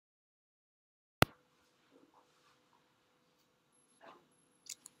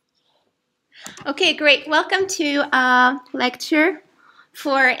Okay, great. Welcome to lecture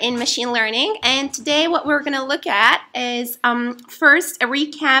 4 in machine learning. And today what we're going to look at is first a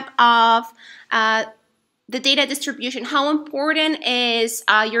recap of the data distribution. How important is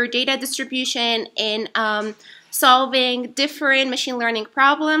your data distribution in solving different machine learning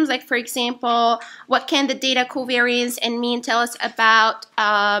problems? Like, for example, what can the data covariance and mean tell us about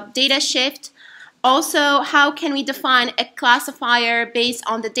data shift? Also, how can we define a classifier based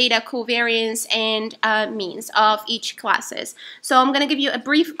on the data covariance and means of each classes? So I'm going to give you a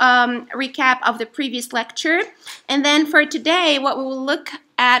brief recap of the previous lecture. And then for today, what we will look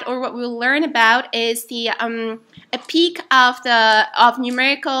at or what we will learn about is the a peek of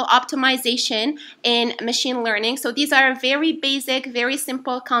numerical optimization in machine learning. So these are very basic, very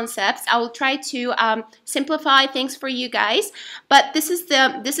simple concepts. I will try to simplify things for you guys, but this is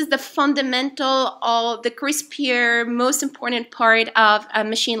the fundamental, the crispier, most important part of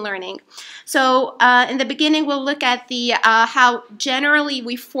machine learning. So in the beginning, we'll look at the how generally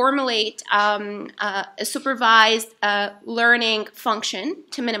we formulate a supervised learning function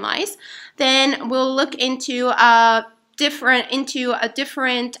to minimize. Then we'll look into different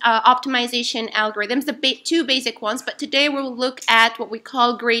optimization algorithms, the two basic ones. But today we'll look at what we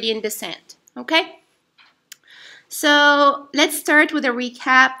call gradient descent. Okay. So let's start with a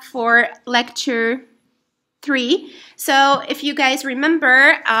recap for lecture 3. So if you guys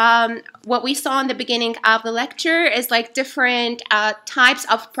remember, what we saw in the beginning of the lecture is like different types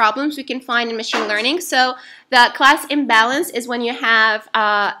of problems we can find in machine learning. So the class imbalance is when you have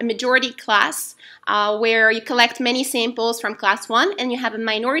a majority class where you collect many samples from class 1, and you have a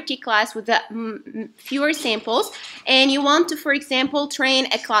minority class with fewer samples, and you want to, for example, train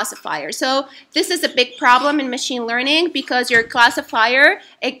a classifier. So this is a big problem in machine learning because your classifier,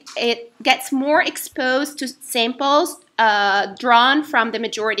 it gets more exposed to samples drawn from the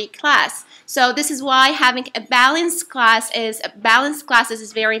majority class. So this is why having a balanced classes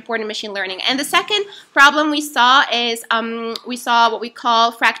is very important in machine learning. And the second problem we saw is we saw what we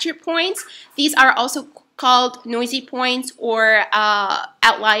call fracture points. These are also called noisy points or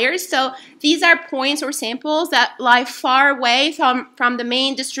outliers. So these are points or samples that lie far away from the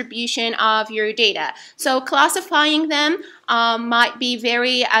main distribution of your data. So classifying them might be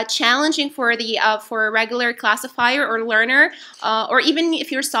very challenging for a regular classifier or learner, or even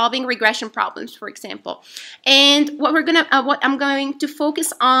if you're solving regression problems, for example. And what I'm going to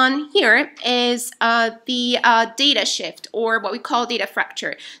focus on here is the data shift, or what we call data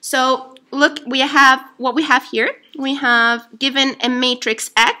fracture. So look, what we have here. We have given a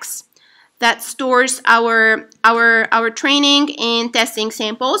matrix X that stores our training and testing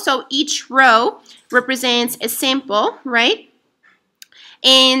samples. So each row represents a sample, right?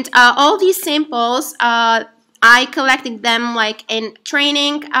 And all these samples, I collected them like in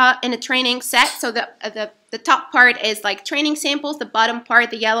a training set. So the top part is like training samples. The bottom part,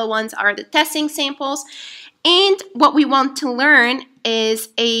 the yellow ones, are the testing samples. And what we want to learn is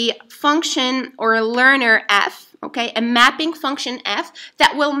a function or a learner f, okay, a mapping function f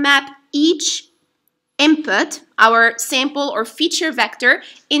that will map each input, our sample or feature vector,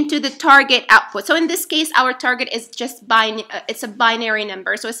 into the target output. So in this case, our target is just it's a binary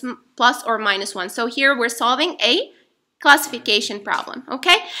number, so it's plus or minus 1. So here we're solving a classification problem,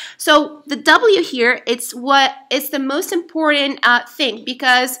 okay? So the W here, it's the most important thing,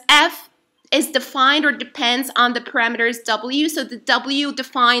 because f is defined or depends on the parameters W. So the W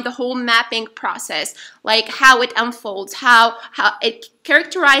define the whole mapping process, like how it unfolds, how it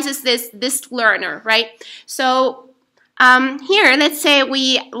characterizes this learner, right? So here, let's say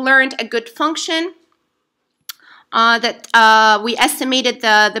we learned a good function that we estimated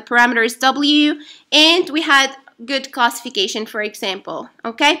the parameters W, and we had good classification, for example,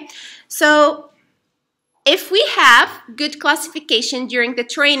 okay? So if we have good classification during the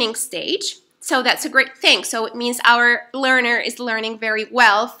training stage, so that's a great thing. So it means our learner is learning very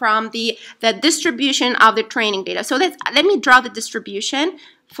well from the distribution of the training data. So let me draw the distribution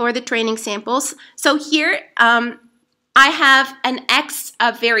for the training samples. So here I have an X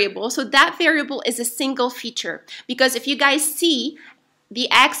variable. So that variable is a single feature, because if you guys see, the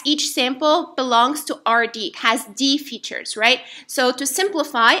X, each sample belongs to RD, it has D features, right? So to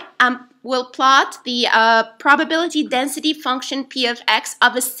simplify, we'll plot the probability density function P of X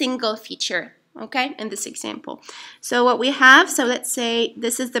of a single feature, okay, in this example. So what we have, so let's say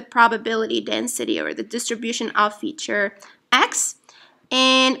this is the probability density or the distribution of feature X,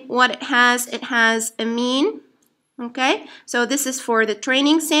 and what it has a mean, okay? So this is for the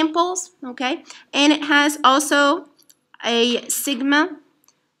training samples, okay? And it has also a sigma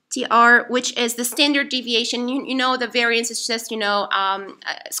TR, which is the standard deviation. You know the variance is just,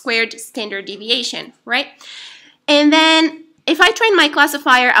 squared standard deviation, right? And then if I train my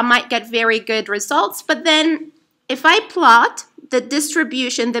classifier, I might get very good results. But then if I plot the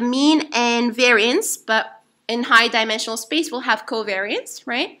distribution, the mean and variance, but in high dimensional space, we'll have covariance,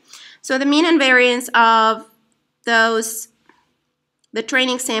 right? So the mean and variance of the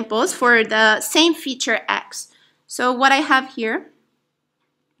training samples for the same feature X. So what I have here,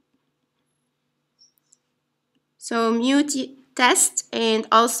 so mu test and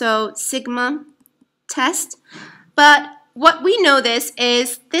also sigma test. But what we notice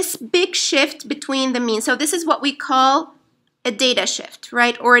is this big shift between the mean. So this is what we call a data shift,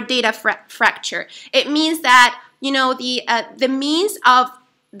 right? Or a data fracture. It means that, the means of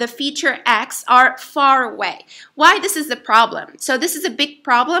the feature X are far away. Why this is the problem? So this is a big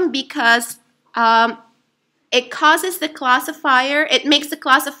problem because it causes the classifier, it makes the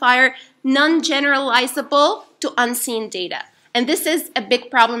classifier non-generalizable to unseen data. And this is a big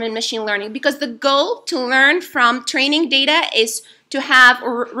problem in machine learning because the goal to learn from training data is to have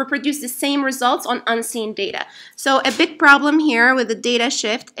or reproduce the same results on unseen data. So a big problem here with the data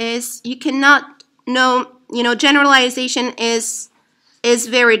shift is you cannot know, generalization is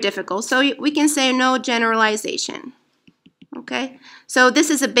very difficult. So we can say no generalization. Okay? So this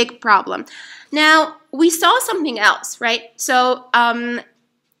is a big problem. Now, we saw something else, right? So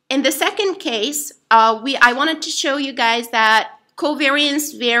in the second case, I wanted to show you guys that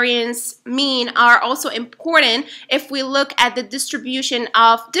covariance, variance, mean are also important if we look at the distribution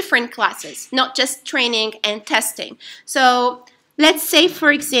of different classes, not just training and testing. So let's say,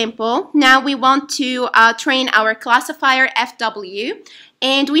 for example, now we want to train our classifier FW,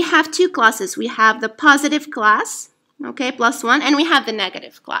 and we have two classes. We have the positive class, okay, +1, and we have the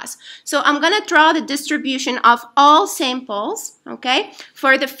negative class. So I'm going to draw the distribution of all samples, okay,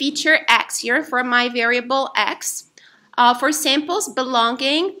 for the feature X here, for my variable X, for samples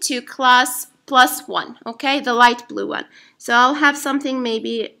belonging to class +1, okay, the light blue one. So I'll have something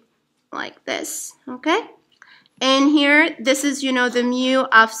maybe like this, okay? And here, this is, the mu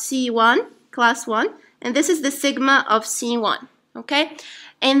of C1, class 1, and this is the sigma of C1, okay?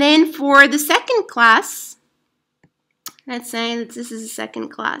 And then for the second class, let's say that this is the second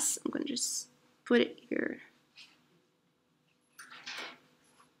class. I'm going to just put it here.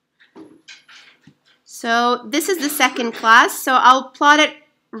 So this is the second class, so I'll plot it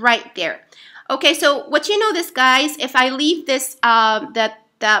right there. Okay, so what you notice, guys, if I leave this,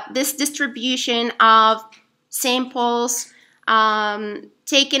 this distribution of samples measured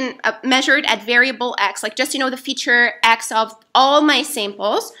at variable X, like just, the feature X of all my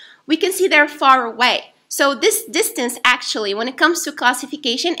samples, we can see they're far away. So this distance actually, when it comes to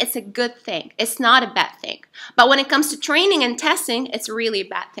classification, it's a good thing. It's not a bad thing. But when it comes to training and testing, it's really a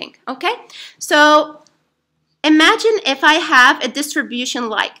bad thing, okay? So imagine if I have a distribution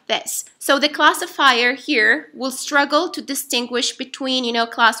like this. So the classifier here will struggle to distinguish between,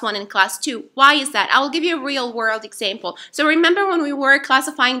 class 1 and class 2. Why is that? I will give you a real world example. So remember when we were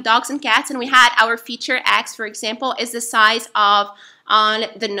classifying dogs and cats and we had our feature X, for example, is the size of on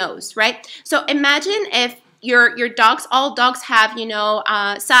the nose, right? So imagine if your dogs, all dogs have,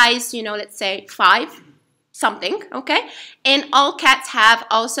 size, let's say 5 something, okay? And all cats have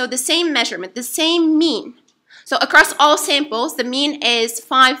also the same measurement, the same mean. So across all samples, the mean is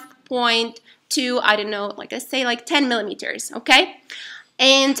 5.2, I don't know, like let's say like 10 millimeters, okay?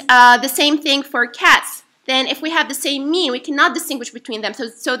 And the same thing for cats. Then if we have the same mean, we cannot distinguish between them.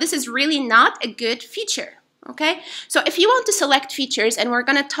 So this is really not a good feature, okay? So if you want to select features, and we're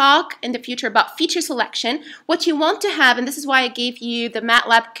going to talk in the future about feature selection, what you want to have, and this is why I gave you the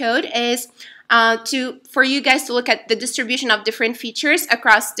MATLAB code, is for you guys to look at the distribution of different features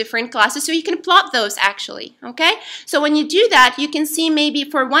across different classes so you can plot those actually, okay? So when you do that, you can see maybe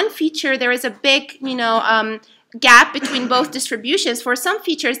for one feature there is a big, gap between both distributions. For some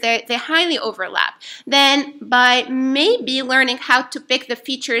features, they highly overlap. Then by maybe learning how to pick the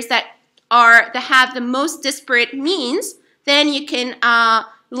features that have the most disparate means, then you can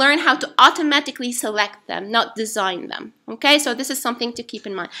learn how to automatically select them, not design them. Okay, so this is something to keep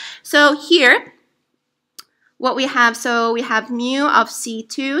in mind. So here, what we have, so we have mu of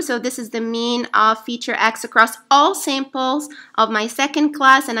C2, so this is the mean of feature X across all samples of my second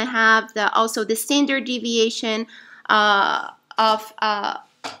class, and I have also the standard deviation of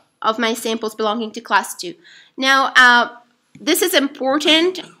my samples belonging to class 2. Now, this is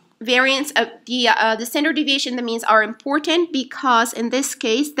important. Variance of the standard deviation, the means are important because in this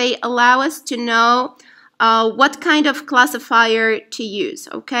case they allow us to know what kind of classifier to use,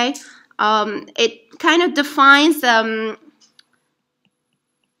 okay? It kind of defines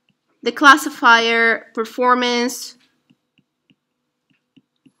the classifier performance,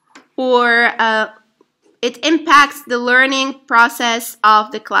 or it impacts the learning process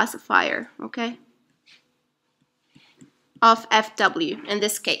of the classifier, okay, of FW in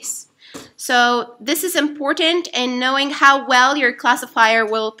this case. So this is important in knowing how well your classifier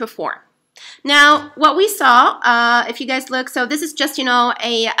will perform. Now, what we saw, if you guys look, so this is just,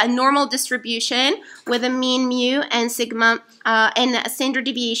 a normal distribution with a mean mu and sigma and a standard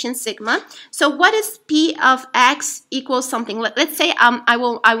deviation sigma. So what is P of X equals something? Let's say I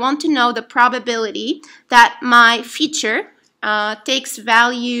want to know the probability that my feature takes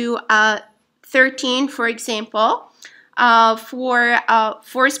value 13, for example, for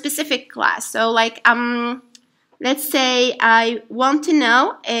a specific class. So like let's say I want to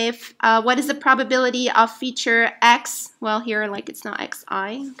know if what is the probability of feature X, well here like it's not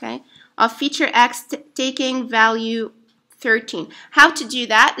Xi, okay, of feature X taking value 13. How to do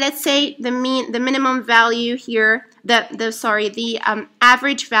that? Let's say the minimum value here, the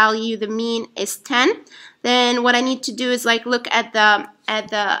average value, the mean is 10. Then what I need to do is like look at the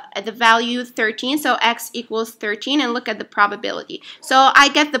value 13, so X equals 13, and look at the probability. So I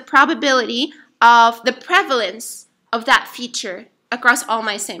get the probability of the prevalence of that feature across all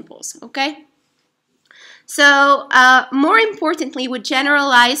my samples, okay? So more importantly, we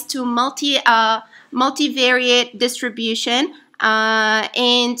generalize to multivariate distribution.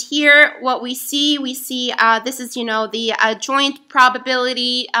 And here what we see this is, the joint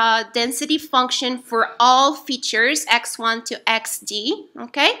probability density function for all features x1 to xd,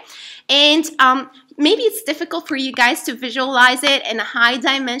 okay? And maybe it's difficult for you guys to visualize it in a high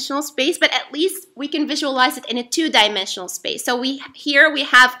dimensional space, but at least we can visualize it in a two-dimensional space. So here we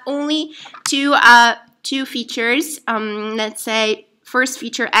have only two features, let's say first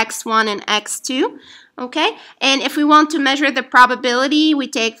feature x1 and x2. Okay, and if we want to measure the probability, we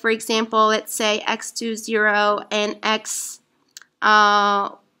take, for example, let's say x2 0 and x1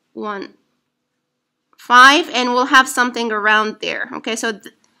 5, and we'll have something around there. Okay, so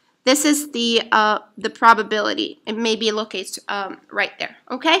this is the probability. It maybe locates right there.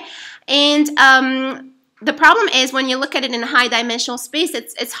 Okay, and the problem is when you look at it in a high dimensional space,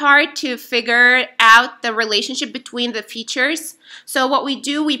 it's hard to figure out the relationship between the features. So what we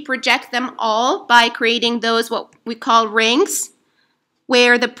do, we project them all by creating those what we call rings,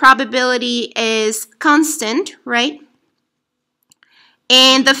 where the probability is constant, right?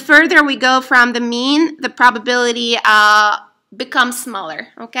 And the further we go from the mean, the probability becomes smaller,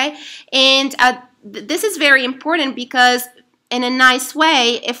 okay? And this is very important because in a nice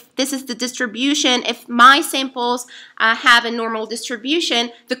way, if this is the distribution, if my samples have a normal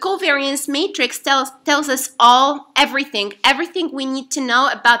distribution, the covariance matrix tells us everything we need to know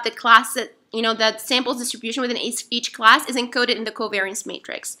about the class that, the samples distribution within each class is encoded in the covariance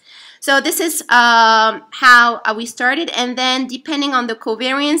matrix. So this is how we started, and then depending on the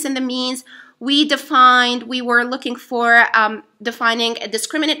covariance and the means, we were looking for defining a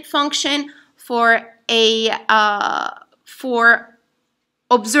discriminant function for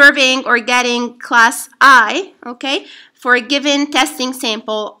observing or getting class I, okay, for a given testing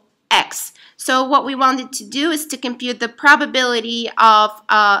sample X. So what we wanted to do is to compute the probability of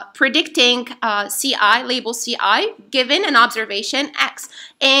predicting CI, label CI, given an observation X.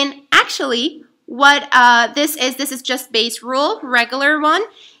 And actually, what this is just base rule, regular one.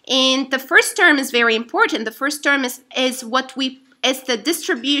 And the first term is very important. The first term is the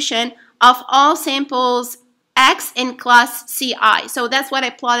distribution of all samples X in class CI. So that's what I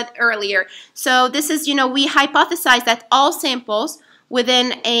plotted earlier. So this is, we hypothesize that all samples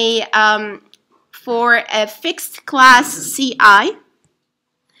within for a fixed class CI,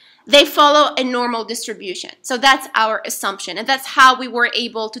 they follow a normal distribution. So that's our assumption, and that's how we were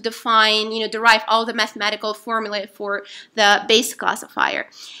able to define, derive all the mathematical formulae for the base classifier.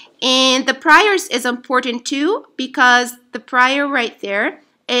 And the priors is important too, because the prior right there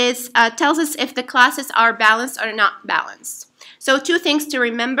tells us if the classes are balanced or not balanced. So two things to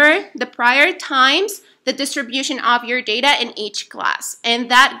remember: the prior times the distribution of your data in each class, and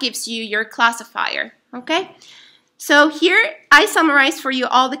that gives you your classifier, okay? So here I summarized for you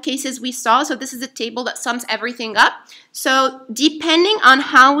all the cases we saw. So this is a table that sums everything up. So depending on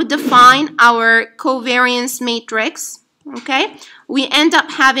how we define our covariance matrix, okay, we end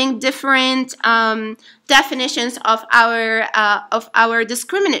up having different definitions of our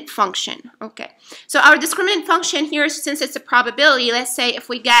discriminant function. Okay, so our discriminant function here, since it's a probability, let's say if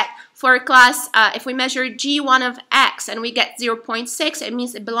we get for a class, if we measure G1 of X and we get 0.6, it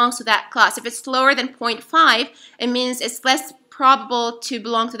means it belongs to that class. If it's lower than 0.5, it means it's less probable to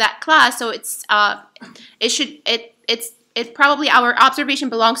belong to that class. So it's it probably our observation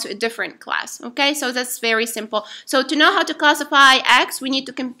belongs to a different class. Okay, so that's very simple. So to know how to classify X, we need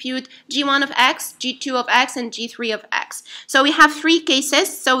to compute G1 of X, G2 of X, and G3 of X. So we have three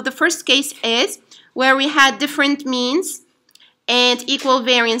cases. So the first case is where we had different means and equal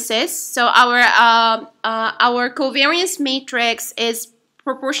variances. So our covariance matrix is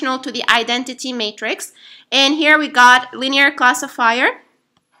proportional to the identity matrix. And here we got linear classifier.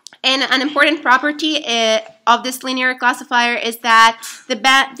 And an important property of this linear classifier is that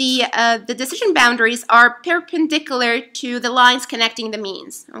the decision boundaries are perpendicular to the lines connecting the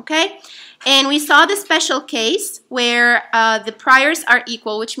means. Okay, and we saw the special case where the priors are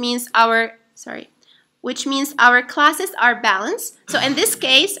equal, which means our classes are balanced. So in this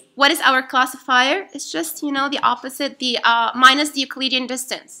case, what is our classifier? It's just, you know, the opposite, the minus the Euclidean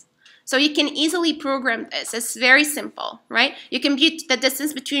distance. So you can easily program this. It's very simple, right? You compute the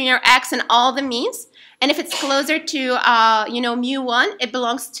distance between your X and all the means, and if it's closer to, you know, mu1, it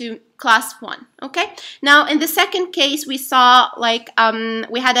belongs to class 1, okay? Now, in the second case, we saw, like,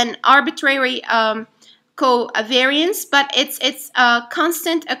 we had an arbitrary covariance, but it's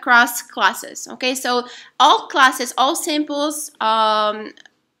constant across classes, okay? So all classes, all samples,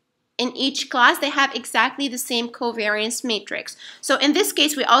 in each class, they have exactly the same covariance matrix. So in this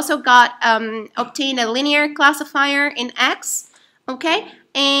case, we also got obtained a linear classifier in X, okay?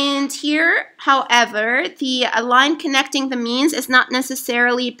 And here, however, the line connecting the means is not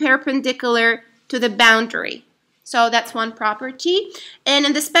necessarily perpendicular to the boundary. So that's one property. And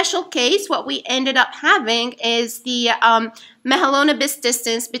in the special case, what we ended up having is the Mahalanobis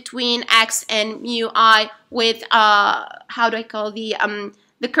distance between X and mu I with, how do I call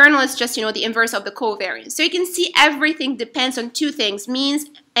the kernel is just, you know, the inverse of the covariance. So you can see everything depends on two things, means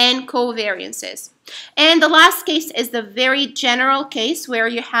and covariances. And the last case is the very general case where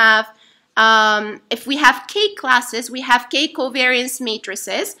you have, if we have K classes, we have K covariance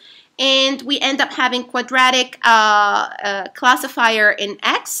matrices, and we end up having quadratic classifier in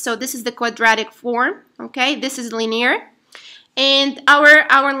X. So this is the quadratic form, okay? This is linear. And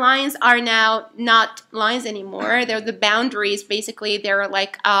our lines are now not lines anymore. They're the boundaries. Basically, they're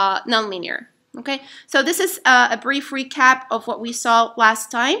like nonlinear. Okay, so this is a brief recap of what we saw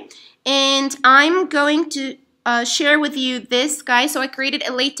last time. And I'm going to share with you this, guys. So I created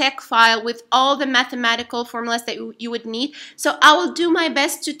a LaTeX file with all the mathematical formulas that you would need. So I will do my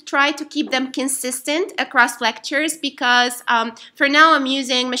best to try to keep them consistent across lectures because for now I'm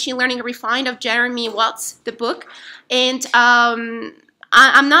using Machine Learning Refined of Jeremy Watts, the book. And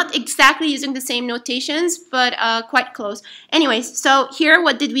I'm not exactly using the same notations, but quite close. Anyways, so here,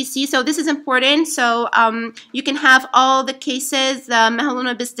 what did we see? So this is important. So you can have all the cases, the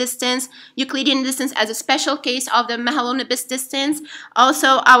Mahalanobis distance, Euclidean distance as a special case of the Mahalanobis distance.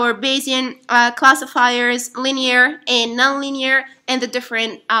 Also, our Bayesian classifiers, linear and nonlinear, and the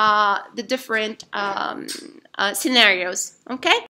different scenarios. Okay.